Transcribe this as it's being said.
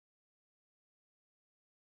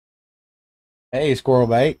Hey, Squirrel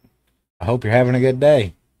Bait. I hope you're having a good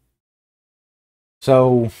day.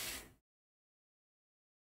 So,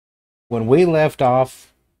 when we left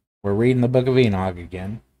off, we're reading the Book of Enoch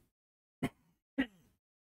again.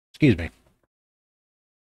 Excuse me.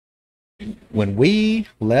 When we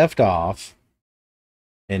left off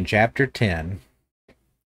in chapter 10,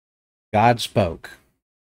 God spoke,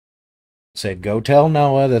 said, "Go tell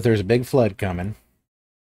Noah that there's a big flood coming,"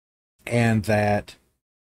 and that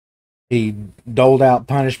he doled out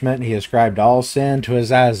punishment. He ascribed all sin to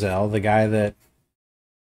Azazel, the guy that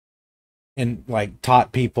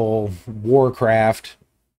taught people warcraft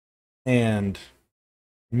and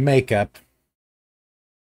makeup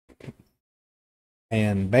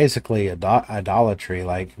and basically idolatry,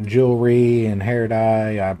 like jewelry and hair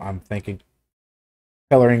dye. I'm thinking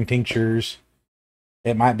coloring tinctures.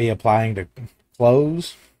 It might be applying to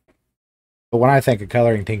clothes, but when I think of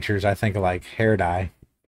coloring tinctures, I think of like hair dye.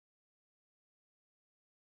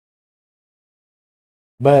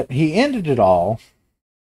 But he ended it all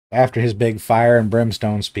after his big fire and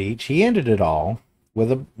brimstone speech. He ended it all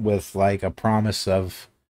with like a promise of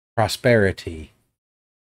prosperity,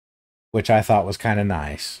 which I thought was kind of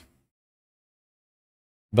nice.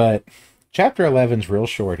 But chapter 11 is real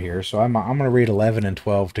short here, so I'm going to read 11 and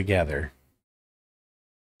 12 together.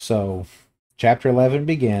 So, chapter 11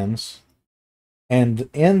 begins, "And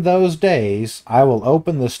in those days I will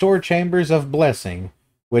open the store chambers of blessing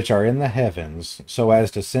which are in the heavens, so as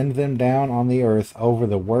to send them down on the earth over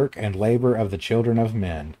the work and labor of the children of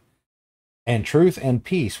men. And truth and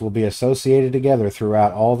peace will be associated together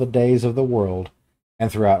throughout all the days of the world and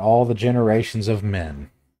throughout all the generations of men."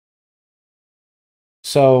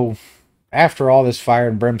 So, after all this fire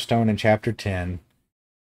and brimstone in chapter 10,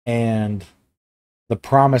 and the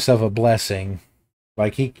promise of a blessing,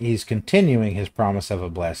 like he's continuing his promise of a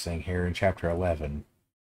blessing here in chapter 11.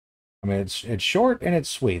 I mean, it's short and it's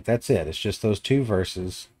sweet. That's it. It's just those two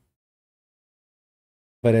verses,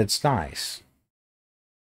 but it's nice.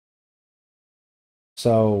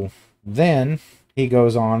 So then he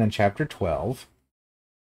goes on in chapter 12.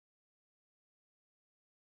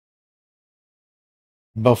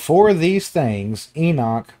 "Before these things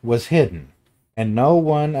Enoch was hidden, and no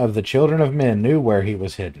one of the children of men knew where he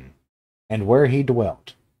was hidden, and where he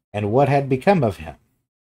dwelt, and what had become of him."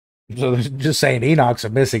 So they're just saying Enoch's a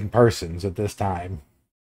missing persons at this time.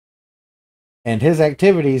 "And his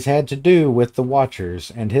activities had to do with the watchers,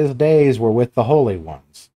 and his days were with the holy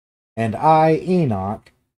ones. And I,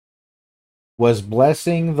 Enoch, was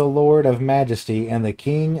blessing the Lord of majesty and the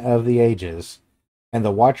King of the ages. And the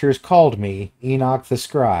watchers called me Enoch the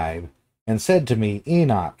scribe, and said to me,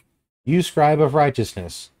 Enoch, you scribe of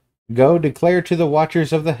righteousness, go declare to the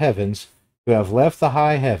watchers of the heavens, who have left the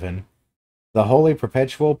high heaven, the holy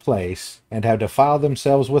perpetual place, and have defiled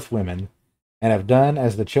themselves with women, and have done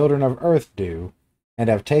as the children of earth do, and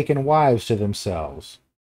have taken wives to themselves.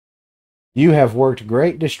 You have worked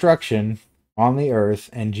great destruction on the earth,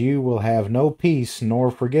 and you will have no peace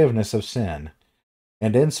nor forgiveness of sin.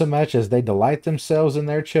 And insomuch as they delight themselves in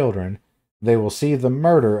their children, they will see the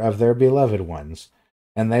murder of their beloved ones,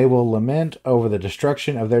 and they will lament over the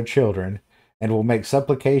destruction of their children, and will make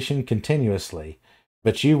supplication continuously.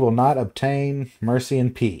 But you will not obtain mercy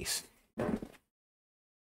and peace."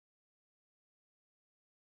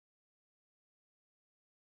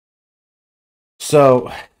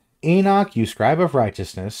 So, Enoch, you scribe of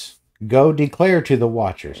righteousness, go declare to the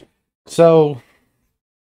watchers. So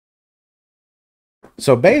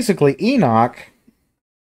basically Enoch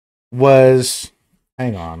was,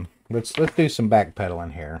 hang on. Let's do some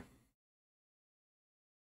backpedaling here.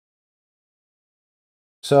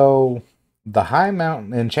 So the high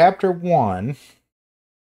mountain in chapter 1,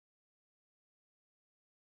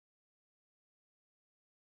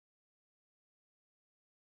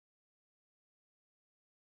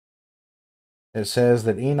 it says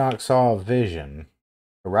that Enoch saw a vision.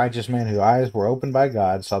 A righteous man whose eyes were opened by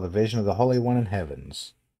God saw the vision of the Holy One in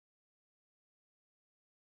heavens.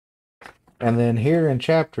 And then here in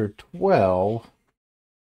chapter 12,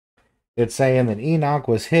 it's saying that Enoch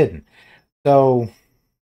was hidden. So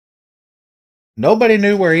nobody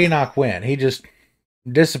knew where Enoch went. He just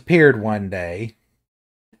disappeared one day,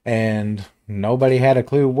 and nobody had a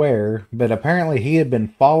clue where. But apparently he had been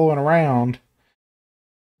following around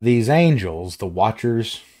these angels, the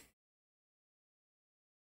Watchers,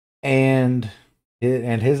 and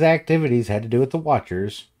his activities had to do with the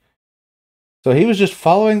Watchers. So he was just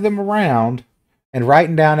following them around and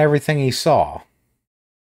writing down everything he saw.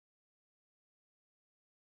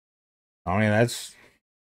 I mean, that's,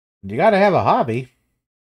 you got to have a hobby.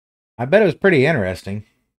 I bet it was pretty interesting.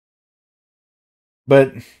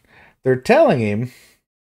 But they're telling him,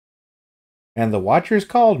 and the watchers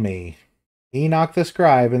called me Enoch the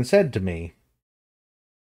scribe and said to me,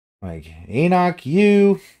 like, Enoch,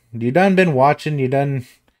 you done been watching, you've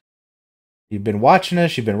been watching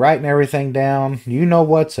us, you've been writing everything down, you know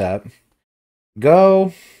what's up.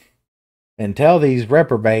 Go and tell these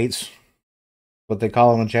reprobates, what they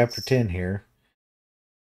call them in chapter 10 here,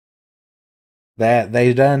 that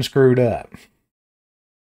they done screwed up.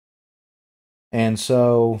 And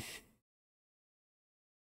so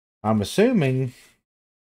I'm assuming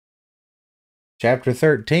chapter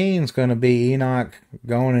 13 is going to be Enoch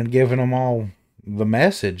going and giving them all the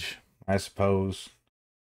message, I suppose,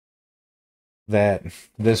 that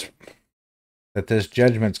this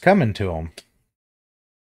judgment's coming to them.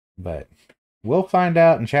 But we'll find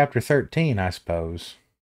out in chapter 13, I suppose.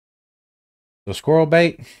 So, Squirrel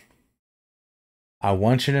Bait, I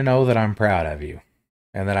want you to know that I'm proud of you,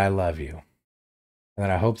 and that I love you, and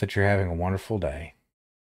that I hope that you're having a wonderful day.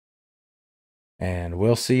 And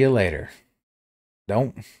we'll see you later.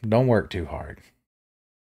 Don't work too hard.